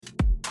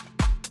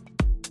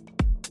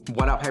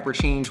What up,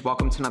 Hyperchange?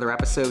 Welcome to another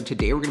episode.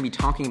 Today we're going to be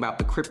talking about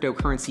the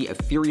cryptocurrency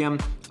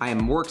Ethereum. I am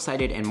more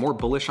excited and more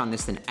bullish on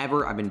this than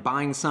ever. I've been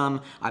buying some,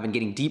 I've been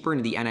getting deeper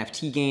into the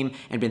NFT game,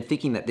 and been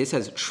thinking that this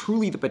has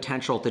truly the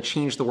potential to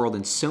change the world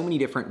in so many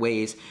different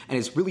ways, and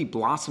is really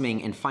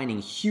blossoming and finding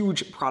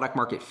huge product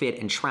market fit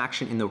and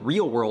traction in the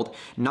real world,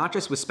 not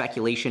just with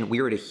speculation.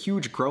 We are at a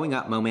huge growing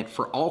up moment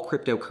for all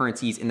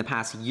cryptocurrencies. In the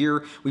past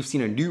year, we've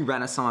seen a new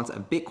renaissance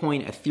of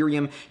Bitcoin,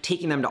 Ethereum,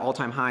 taking them to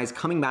all-time highs,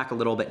 coming back a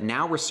little bit,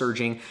 now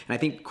resurging. And I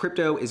think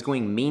crypto is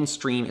going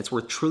mainstream. It's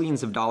worth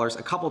trillions of dollars,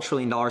 a couple $1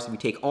 trillion if you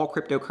take all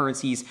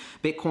cryptocurrencies.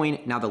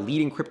 Bitcoin, now the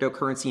leading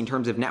cryptocurrency in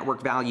terms of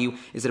network value,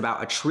 is at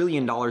about $1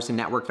 trillion in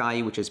network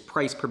value, which is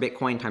price per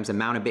Bitcoin times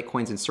amount of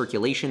Bitcoins in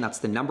circulation. That's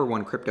the number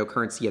one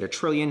cryptocurrency at $1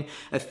 trillion.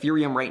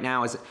 Ethereum right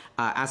now is,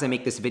 as I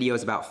make this video,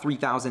 is about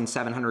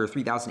 3,700 or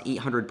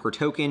 3,800 per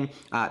token.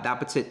 That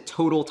puts it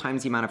total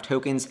times the amount of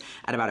tokens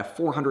at about a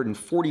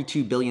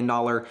 $442 billion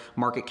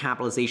market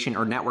capitalization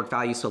or network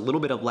value. So a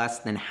little bit of less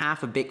than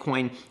half of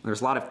Bitcoin.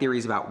 There's a lot of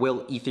theories about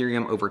will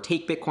Ethereum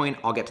overtake Bitcoin.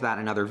 I'll get to that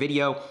in another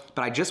video,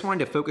 but I just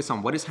wanted to focus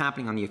on what is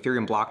happening on the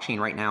Ethereum blockchain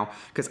right now,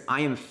 because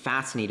I am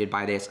fascinated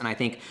by this, and I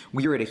think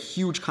we are at a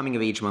huge coming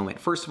of age moment.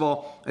 First of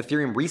all,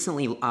 Ethereum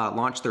recently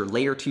launched their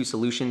layer 2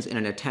 solutions in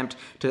an attempt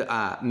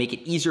to make it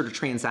easier to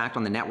transact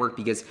on the network,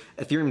 because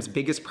Ethereum's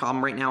biggest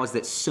problem right now is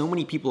that so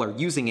many people are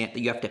using it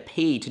that you have to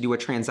pay to do a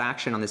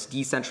transaction on this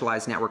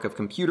decentralized network of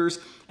computers,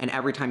 and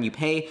every time you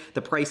pay,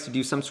 the price to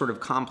do some sort of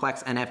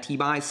complex NFT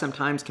buys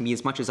sometimes can be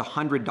as much as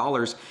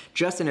 $100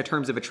 just in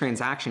terms of a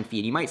transaction fee.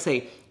 And you might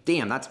say,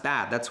 damn, that's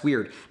bad, that's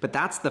weird. But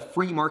that's the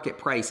free market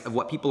price of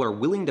what people are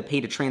willing to pay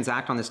to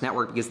transact on this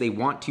network because they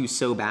want to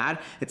so bad.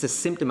 It's a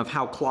symptom of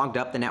how clogged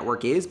up the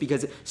network is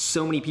because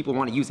so many people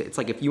want to use it. It's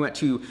like if you went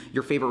to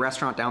your favorite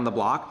restaurant down the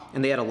block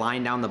and they had a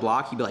line down the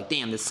block, you'd be like,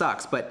 damn, this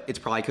sucks. But it's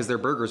probably because their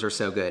burgers are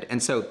so good.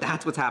 And so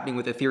that's what's happening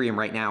with Ethereum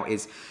right now.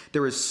 Is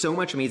there is so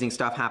much amazing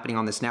stuff happening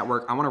on this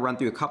network. I want to run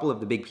through a couple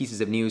of the big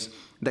pieces of news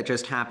that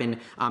just happened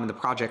in the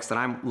projects that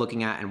I'm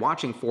looking at and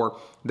watching for.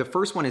 The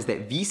first one is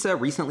that Visa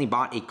recently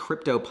bought a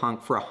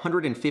CryptoPunk for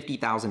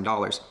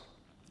 $150,000.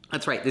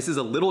 That's right, this is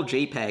a little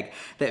JPEG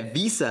that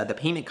Visa, the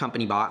payment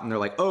company, bought, and they're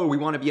like, oh, we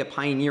want to be a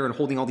pioneer in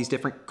holding all these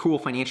different cool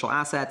financial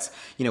assets.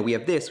 You know, we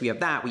have this, we have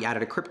that, we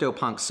added a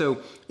CryptoPunk.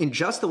 So in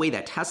just the way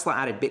that Tesla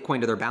added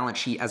Bitcoin to their balance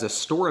sheet as a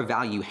store of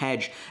value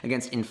hedge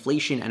against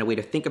inflation and a way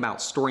to think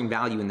about storing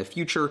value in the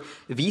future,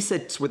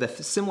 Visa, with a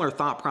similar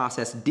thought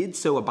process, did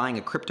so of buying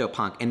a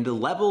CryptoPunk, and the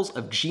levels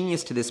of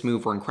genius to this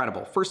move were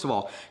incredible. First of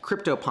all,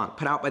 CryptoPunk,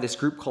 put out by this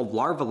group called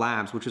Larva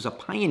Labs, which was a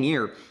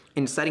pioneer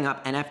in setting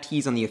up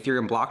NFTs on the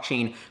Ethereum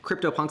blockchain.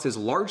 CryptoPunks is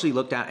largely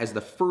looked at as the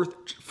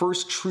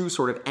first true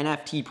sort of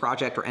NFT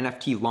project or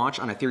NFT launch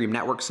on Ethereum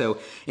network. So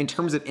in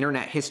terms of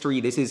internet history,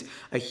 this is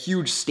a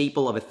huge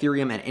staple of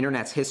Ethereum and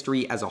internet's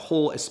history as a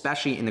whole,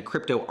 especially in the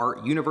crypto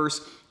art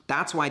universe.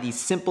 That's why these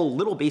simple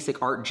little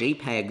basic art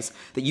JPEGs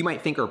that you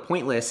might think are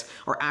pointless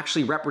are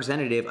actually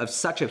representative of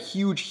such a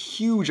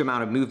huge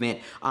amount of movement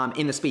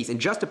in the space. And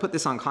just to put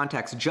this on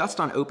context, just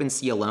on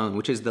OpenSea alone,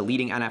 which is the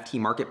leading NFT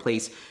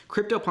marketplace,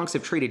 CryptoPunks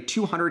have traded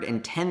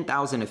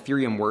 210,000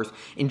 Ethereum worth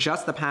in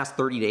just the past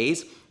 30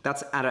 days.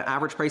 That's at an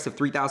average price of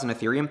 3,000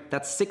 Ethereum.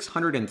 That's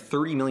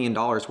 $630 million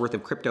worth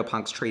of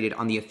CryptoPunks traded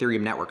on the Ethereum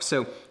network.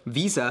 So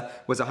Visa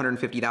was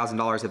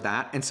 $150,000 of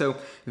that. And so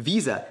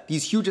Visa,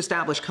 these huge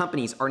established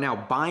companies, are now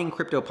buying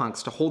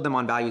CryptoPunks to hold them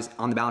on values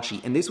on the balance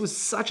sheet. And this was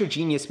such a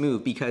genius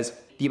move because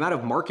the amount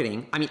of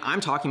marketing, I mean, I'm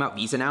talking about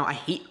Visa now.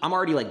 I'm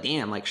already like,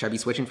 damn, like, should I be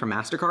switching from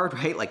MasterCard,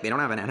 right? Like, they don't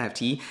have an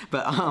NFT,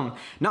 but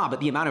but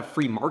the amount of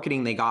free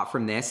marketing they got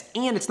from this,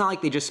 and it's not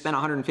like they just spent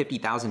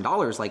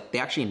 $150,000. Like, they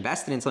actually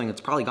invested in something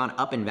that's probably gone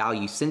up in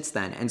value since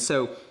then. And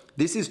so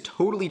this is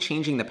totally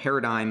changing the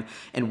paradigm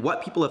and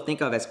what people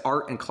think of as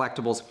art and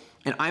collectibles.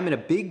 And I'm a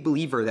big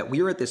believer that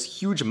we are at this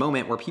huge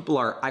moment where people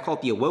are, I call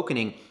it the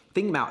awakening,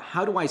 thinking about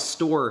how do I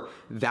store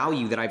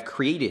value that I've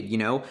created? You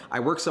know, I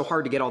work so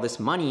hard to get all this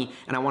money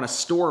and I want to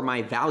store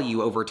my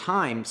value over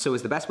time. So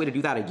is the best way to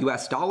do that a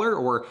US dollar?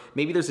 Or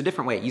maybe there's a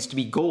different way. It used to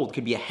be gold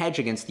could be a hedge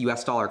against the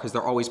US dollar because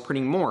they're always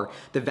printing more.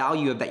 The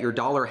value of that your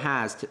dollar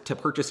has to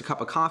purchase a cup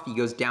of coffee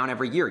goes down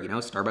every year. You know,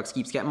 Starbucks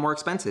keeps getting more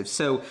expensive.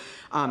 So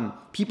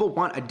people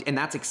want, and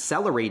that's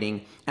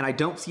accelerating. And I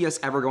don't see us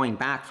ever going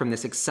back from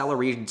this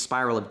accelerated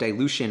spiral of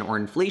dilution or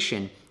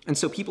inflation. And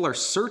so people are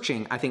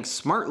searching, I think,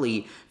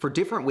 smartly for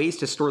different ways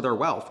to store their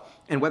wealth.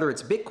 And whether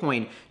it's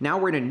Bitcoin, now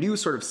we're in a new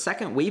sort of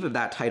second wave of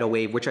that tidal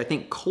wave, which I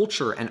think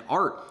culture and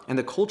art and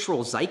the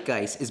cultural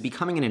zeitgeist is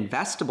becoming an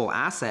investable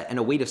asset and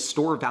a way to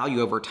store value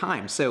over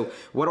time. So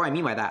what do I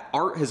mean by that?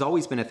 Art has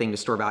always been a thing to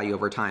store value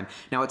over time.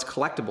 Now it's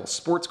collectibles,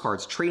 sports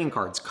cards, trading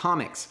cards,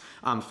 comics,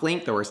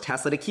 flamethrowers,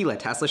 Tesla tequila,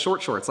 Tesla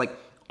short shorts, like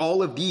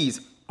all of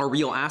these are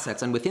real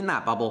assets. And within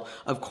that bubble,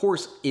 of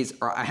course,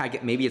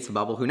 maybe it's a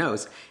bubble, who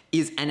knows,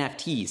 is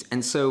NFTs.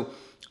 And so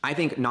I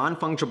think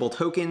non-fungible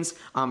tokens,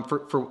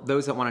 for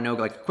those that want to know,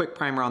 like a quick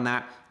primer on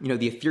that, you know,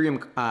 the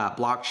Ethereum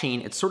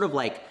blockchain, it's sort of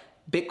like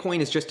Bitcoin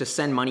is just to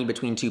send money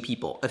between two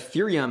people.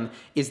 Ethereum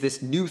is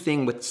this new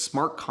thing with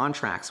smart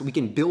contracts. We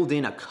can build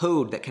in a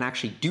code that can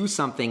actually do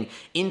something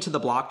into the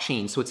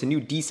blockchain. So it's a new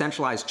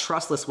decentralized,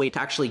 trustless way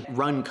to actually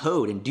run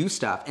code and do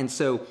stuff. And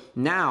so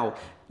now,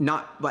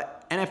 but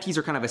NFTs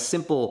are kind of a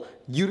simple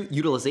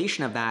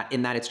utilization of that,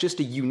 in that it's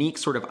just a unique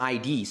sort of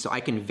ID. So I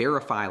can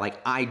verify,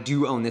 like, I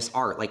do own this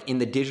art. Like in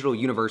the digital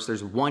universe,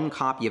 there's one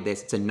copy of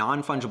this. It's a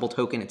non-fungible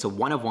token. It's a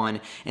one of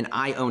one, and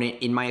I own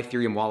it in my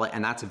Ethereum wallet,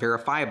 and that's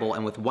verifiable.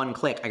 And with one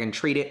click, I can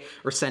trade it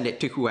or send it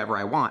to whoever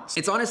I want.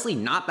 It's honestly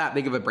not that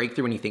big of a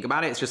breakthrough when you think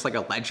about it. It's just like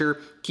a ledger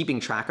keeping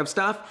track of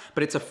stuff,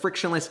 but it's a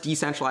frictionless,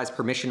 decentralized,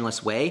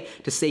 permissionless way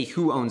to say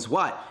who owns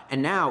what.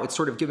 And now it's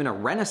sort of given a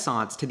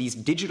renaissance to these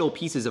digital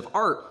pieces of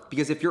art,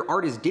 because if your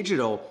art is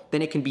digital,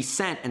 then it can be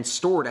sent and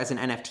stored as an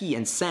NFT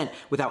and sent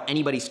without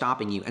anybody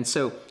stopping you. And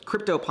so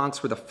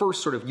CryptoPunks were the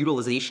first sort of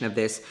utilization of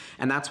this,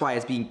 and that's why,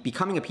 as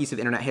becoming a piece of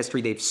internet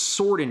history, they've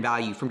soared in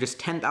value from just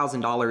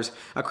 $10,000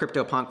 a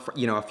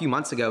CryptoPunk, a few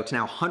months ago, to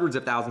now hundreds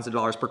of thousands of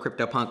dollars per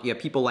CryptoPunk. You have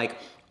people like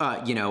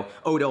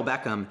Odell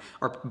Beckham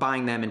are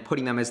buying them and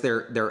putting them as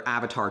their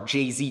avatar.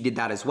 Jay-Z did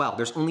that as well.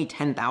 There's only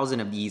 10,000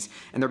 of these,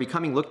 and they're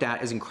becoming looked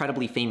at as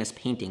incredibly famous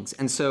paintings.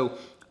 And so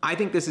I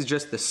think this is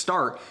just the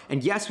start.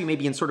 And yes, we may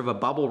be in sort of a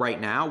bubble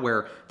right now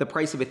where the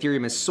price of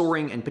Ethereum is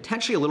soaring and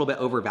potentially a little bit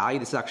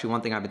overvalued. This is actually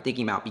one thing I've been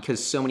thinking about,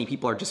 because so many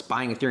people are just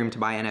buying Ethereum to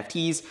buy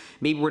NFTs.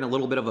 Maybe we're in a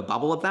little bit of a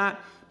bubble of that.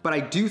 But I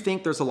do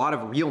think there's a lot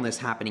of realness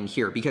happening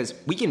here, because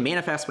we can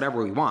manifest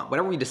whatever we want.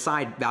 Whatever we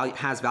decide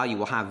has value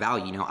will have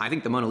value. I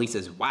think the Mona Lisa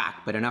is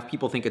whack, but enough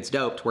people think it's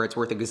dope to where it's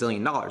worth $1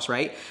 gazillion,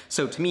 right?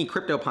 So to me,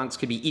 CryptoPunks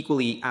could be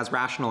equally as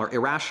rational or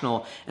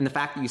irrational, and the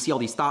fact that you see all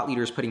these thought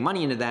leaders putting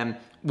money into them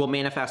will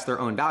manifest their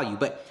own value.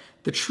 But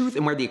the truth,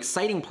 and where the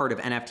exciting part of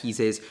NFTs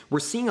is,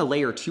 we're seeing a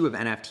layer 2 of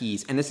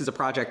NFTs, and this is a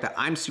project that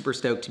I'm super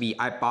stoked to be,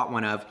 I bought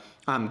one of,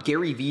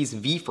 Gary Vee's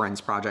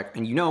VeeFriends project.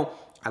 And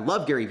I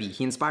love Gary Vee.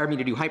 He inspired me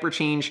to do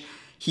Hyperchange.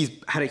 He's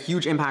had a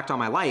huge impact on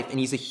my life, and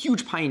he's a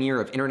huge pioneer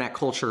of internet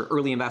culture,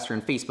 early investor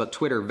in Facebook,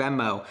 Twitter,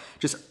 Venmo,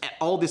 just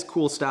all this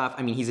cool stuff.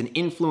 I mean, he's an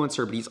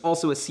influencer, but he's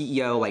also a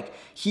CEO. Like,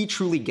 he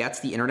truly gets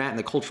the internet and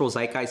the cultural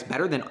zeitgeist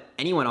better than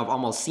anyone I've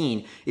almost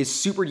seen, is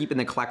super deep in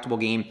the collectible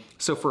game.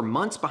 So for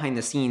months behind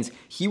the scenes,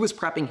 he was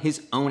prepping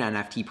his own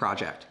NFT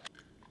project.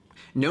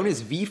 Known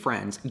as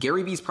VeeFriends,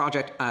 Gary Vee's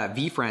project,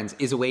 VeeFriends,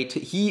 is a way to,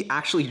 he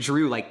actually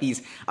drew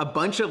a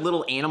bunch of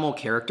little animal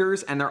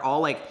characters, and they're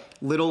all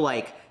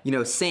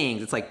little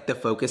sayings. It's like the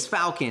Focus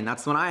Falcon,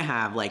 that's the one I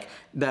have,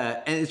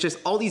 and it's just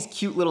all these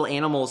cute little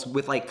animals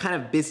with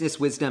kind of business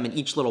wisdom in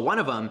each little one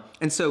of them.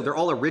 And so they're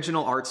all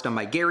original arts done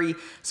by Gary.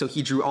 So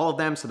he drew all of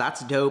them. So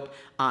that's dope.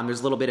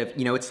 There's a little bit of,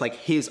 it's like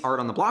his art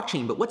on the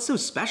blockchain. But what's so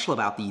special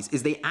about these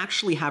is they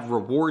actually have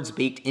rewards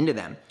baked into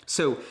them.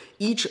 So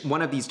each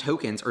one of these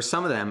tokens, or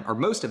some of them, or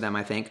most of them,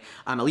 I think,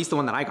 at least the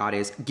one that I got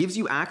gives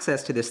you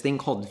access to this thing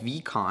called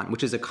VeeCon,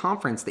 which is a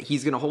conference that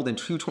he's going to hold in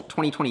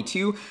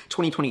 2022,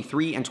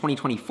 2023, and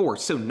 2024.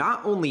 So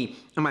not only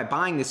am I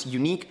buying this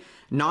unique,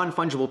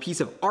 non-fungible piece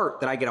of art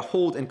that I get to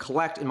hold and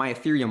collect in my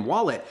Ethereum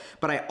wallet,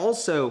 but I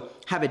also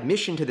have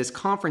admission to this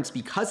conference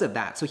because of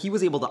that. So he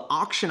was able to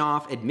auction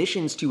off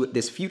admissions to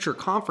this future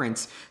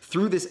conference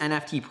through this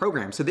NFT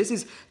program. So this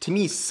is, to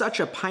me, such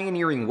a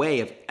pioneering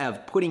way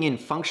of putting in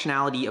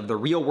functionality of the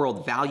real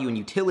world value and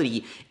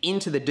utility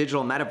into the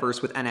digital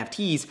metaverse with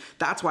NFTs.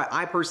 That's why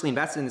I personally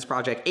invested in this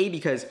project,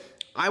 because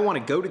I want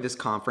to go to this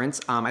conference.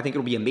 I think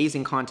it'll be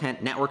amazing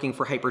content, networking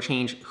for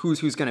Hyperchange,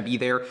 who's going to be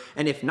there.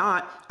 And if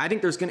not, I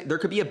think there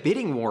could be a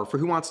bidding war for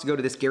who wants to go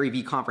to this Gary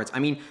Vee conference. I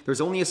mean,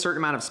 there's only a certain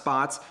amount of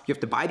spots. You have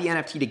to buy the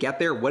NFT to get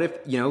there. What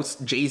if,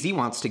 Jay-Z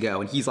wants to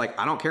go and he's like,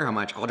 I don't care how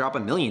much, I'll drop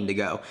 $1 million to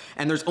go.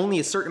 And there's only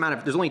a certain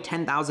amount there's only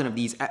 10,000 of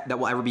these that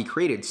will ever be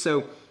created.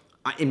 So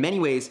in many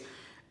ways,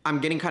 I'm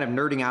getting kind of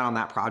nerding out on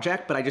that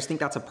project, but I just think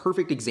that's a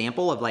perfect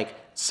example of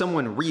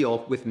someone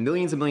real with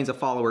millions and millions of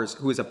followers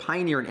who is a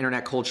pioneer in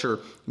internet culture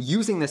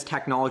using this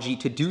technology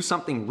to do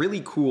something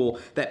really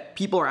cool that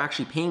people are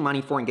actually paying money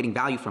for and getting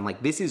value from.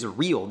 This is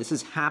real. This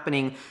is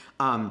happening.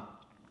 And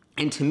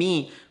to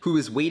me, who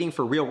is waiting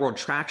for real world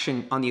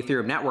traction on the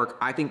Ethereum network,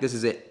 I think this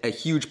is a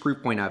huge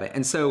proof point of it.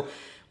 And so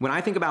when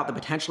I think about the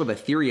potential of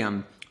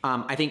Ethereum,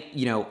 I think,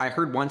 I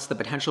heard once the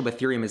potential of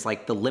Ethereum is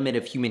the limit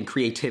of human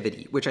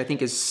creativity, which I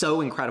think is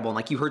so incredible.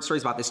 And you heard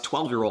stories about this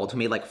 12-year-old who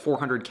made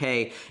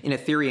 $400K in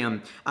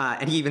Ethereum.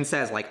 And he even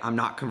says I'm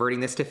not converting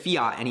this to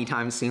fiat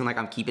anytime soon.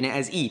 I'm keeping it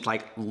as ETH.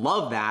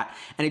 Love that.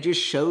 And it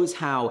just shows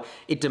how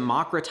it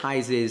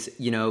democratizes,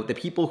 the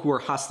people who are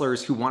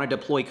hustlers, who want to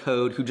deploy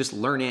code, who just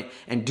learn it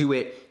and do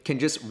it, can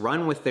just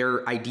run with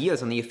their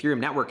ideas on the Ethereum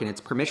network, and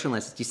it's permissionless,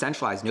 it's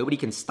decentralized. Nobody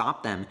can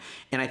stop them.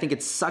 And I think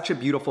it's such a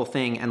beautiful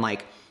thing. And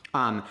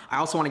I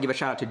also want to give a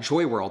shout out to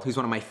Joy World, who's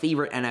one of my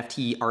favorite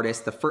NFT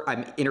artists.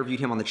 I interviewed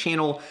him on the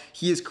channel.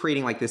 He is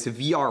creating this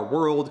VR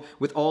world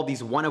with all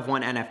these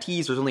one-of-one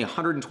NFTs. There's only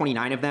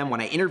 129 of them.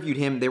 When I interviewed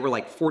him, they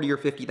were 40 or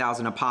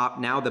 50,000 a pop.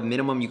 Now the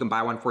minimum you can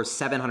buy one for is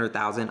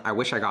 700,000. I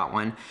wish I got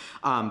one.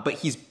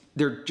 But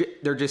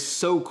they're just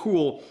so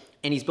cool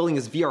and he's building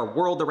this VR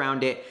world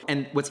around it.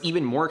 And what's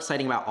even more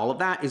exciting about all of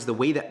that is the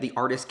way that the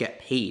artists get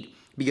paid.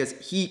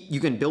 Because you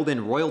can build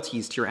in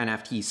royalties to your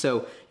NFT.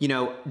 So,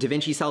 Da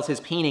Vinci sells his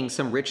painting,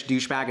 some rich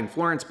douchebag in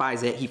Florence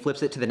buys it, he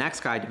flips it to the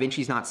next guy, Da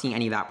Vinci's not seeing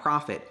any of that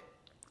profit.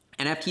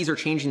 NFTs are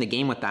changing the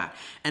game with that.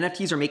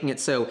 NFTs are making it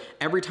so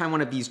every time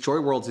one of these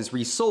Joy Worlds is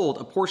resold,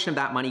 a portion of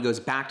that money goes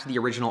back to the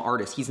original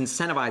artist. He's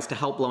incentivized to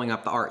help blowing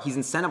up the art. He's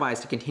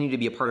incentivized to continue to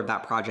be a part of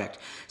that project.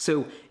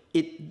 So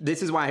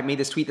this is why I made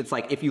this tweet that's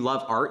like, if you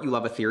love art, you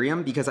love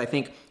Ethereum, because I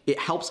think it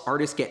helps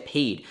artists get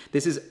paid.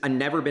 This has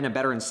never been a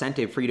better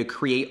incentive for you to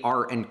create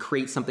art and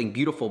create something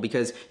beautiful,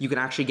 because you can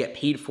actually get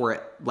paid for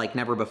it like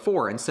never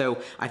before. And so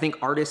I think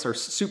artists are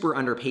super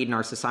underpaid in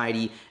our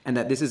society, and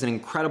that this is an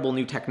incredible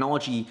new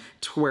technology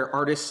to where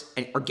artists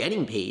are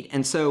getting paid.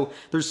 And so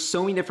there's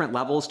so many different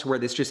levels to where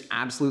this just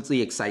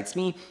absolutely excites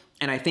me.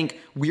 And I think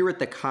we're at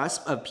the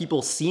cusp of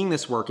people seeing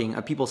this working,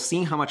 of people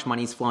seeing how much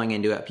money's flowing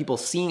into it, people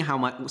seeing how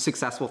much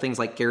successful things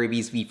like Gary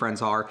Vee's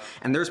VeeFriends are.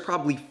 And there's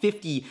probably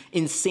 50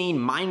 insane,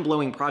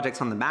 mind-blowing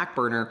projects on the back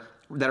burner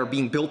that are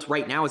being built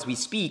right now as we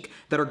speak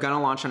that are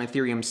gonna launch on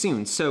Ethereum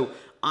soon. So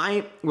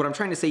what I'm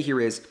trying to say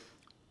here is,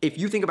 if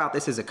you think about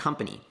this as a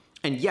company,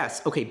 and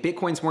yes, okay,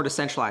 Bitcoin's more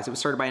decentralized. It was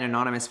started by an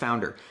anonymous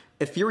founder.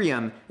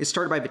 Ethereum is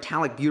started by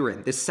Vitalik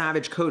Buterin, this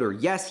savage coder.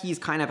 Yes, he's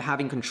kind of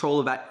having control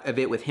of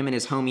it with him and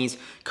his homies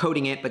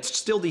coding it, but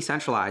still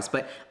decentralized.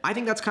 But I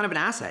think that's kind of an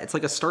asset. It's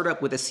like a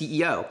startup with a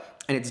CEO,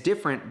 and it's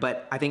different,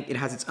 but I think it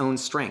has its own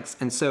strengths.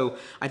 And so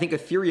I think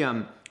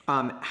Ethereum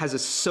has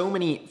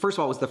first of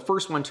all, it was the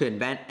first one to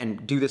invent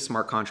and do this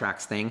smart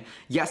contracts thing.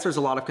 Yes, there's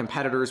a lot of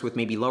competitors with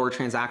maybe lower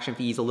transaction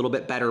fees, a little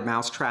bit better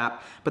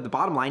mousetrap, but the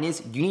bottom line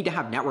is you need to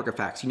have network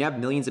effects. You need to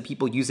have millions of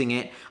people using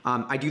it.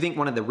 I do think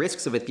one of the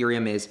risks of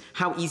Ethereum is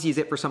how easy is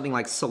it for something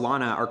like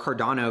Solana or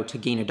Cardano to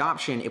gain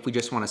adoption if we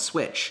just want to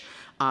switch.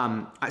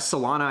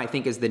 Solana, I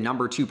think, is the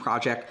number 2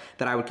 project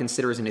that I would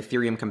consider as an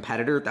Ethereum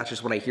competitor. That's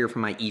just what I hear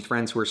from my ETH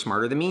friends who are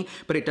smarter than me,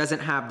 but it doesn't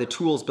have the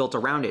tools built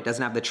around it. It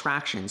doesn't have the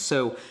traction.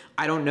 So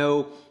I don't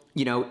know,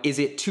 is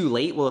it too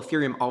late? Will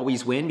Ethereum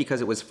always win because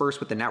it was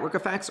first with the network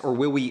effects, or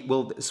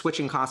will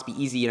switching costs be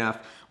easy enough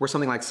where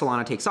something like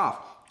Solana takes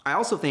off? I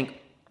also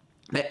think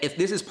that if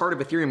this is part of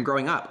Ethereum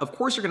growing up, of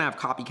course you're gonna have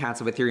copycats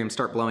of Ethereum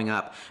start blowing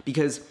up,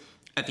 because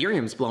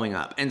Ethereum's blowing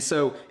up. And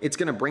so it's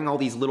going to bring all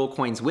these little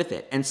coins with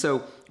it. And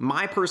so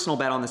my personal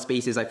bet on the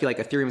space is I feel like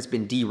Ethereum's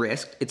been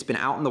de-risked. It's been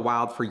out in the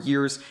wild for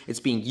years. It's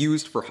being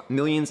used for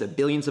millions of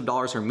billions of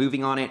dollars are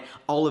moving on it.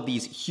 All of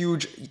these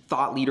huge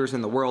thought leaders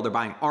in the world are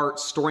buying art,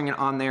 storing it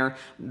on there.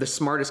 The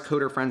smartest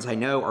coder friends I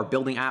know are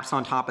building apps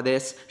on top of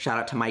this. Shout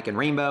out to Mike and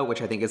Rainbow,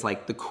 which I think is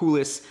like the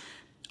coolest,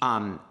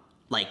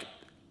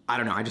 I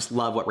don't know, I just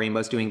love what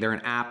Rainbow's doing. They're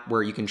an app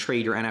where you can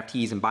trade your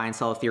NFTs and buy and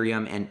sell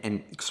Ethereum,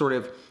 and sort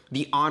of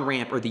the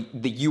on-ramp or the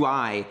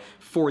UI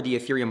for the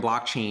Ethereum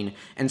blockchain.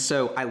 And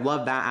so I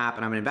love that app,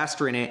 and I'm an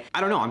investor in it.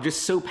 I don't know, I'm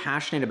just so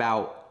passionate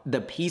about the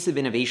pace of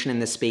innovation in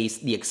this space,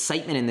 the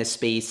excitement in this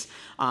space,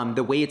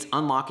 the way it's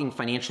unlocking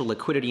financial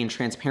liquidity and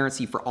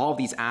transparency for all of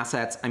these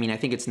assets. I mean, I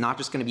think it's not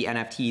just going to be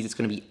NFTs, it's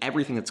going to be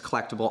everything that's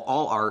collectible.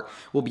 All art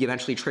will be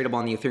eventually tradable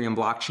on the Ethereum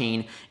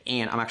blockchain,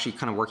 and I'm actually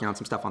kind of working on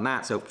some stuff on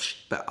that,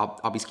 but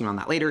I'll be scheming on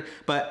that later.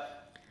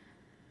 But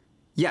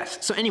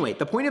yes, so anyway,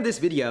 the point of this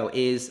video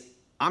is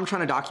I'm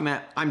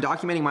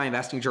documenting my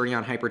investing journey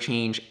on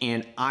Hyperchange,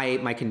 and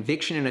my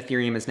conviction in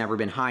Ethereum has never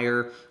been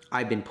higher.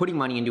 I've been putting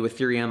money into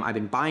Ethereum. I've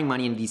been buying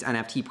money into these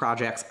NFT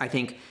projects. I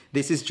think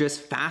this is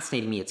just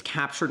fascinating me. It's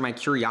captured my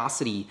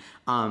curiosity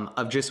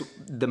of just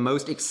the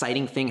most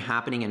exciting thing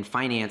happening in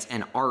finance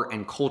and art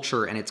and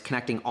culture, and it's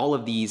connecting all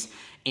of these,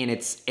 and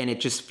it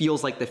just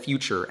feels like the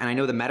future. And I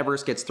know the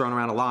metaverse gets thrown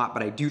around a lot,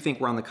 but I do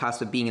think we're on the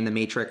cusp of being in the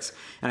matrix,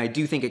 and I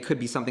do think it could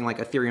be something like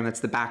Ethereum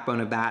that's the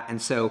backbone of that.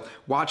 And so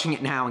watching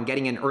it now and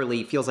getting in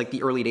early feels like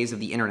the early days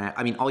of the internet.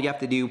 I mean, all you have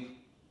to do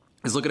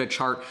is look at a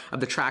chart of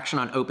the traction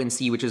on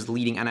OpenSea, which is the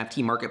leading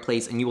NFT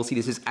marketplace, and you will see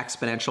this is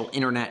exponential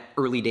internet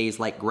early days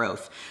like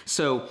growth.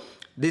 So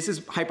this is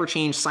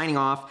Hyperchange signing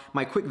off.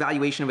 My quick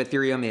valuation of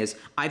Ethereum is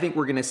I think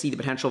we're going to see the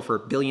potential for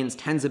billions,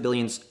 tens of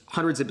billions,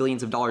 hundreds of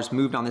billions of dollars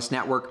moved on this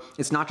network.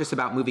 It's not just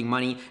about moving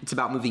money. It's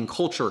about moving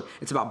culture.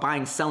 It's about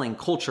buying, selling,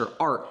 culture,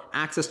 art,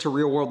 access to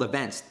real world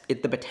events.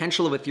 The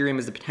potential of Ethereum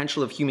is the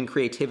potential of human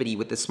creativity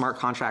with the smart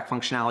contract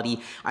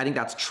functionality. I think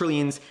that's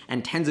trillions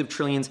and tens of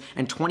trillions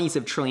and 20s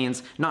of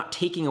trillions, not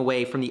taking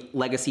away from the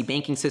legacy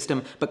banking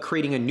system, but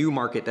creating a new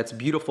market that's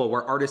beautiful,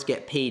 where artists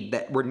get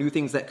paid, where new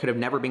things that could have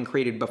never been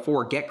created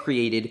before get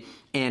created.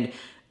 And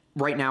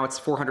right now it's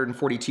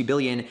 442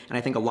 billion, and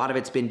I think a lot of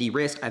it's been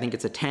de-risked. I think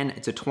it's a 10,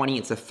 it's a 20,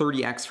 it's a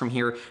 30x from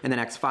here in the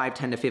next 5,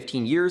 10 to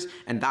 15 years,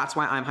 and that's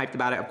why I'm hyped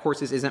about it. Of course,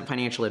 this isn't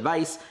financial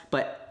advice,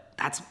 but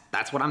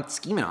that's what I'm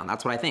scheming on.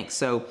 That's what I think.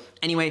 So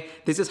anyway,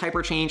 this is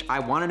Hyperchange. I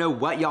want to know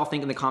what y'all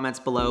think in the comments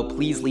below.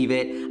 Please leave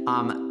it.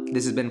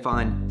 This has been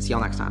fun. See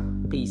y'all next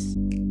time. Peace.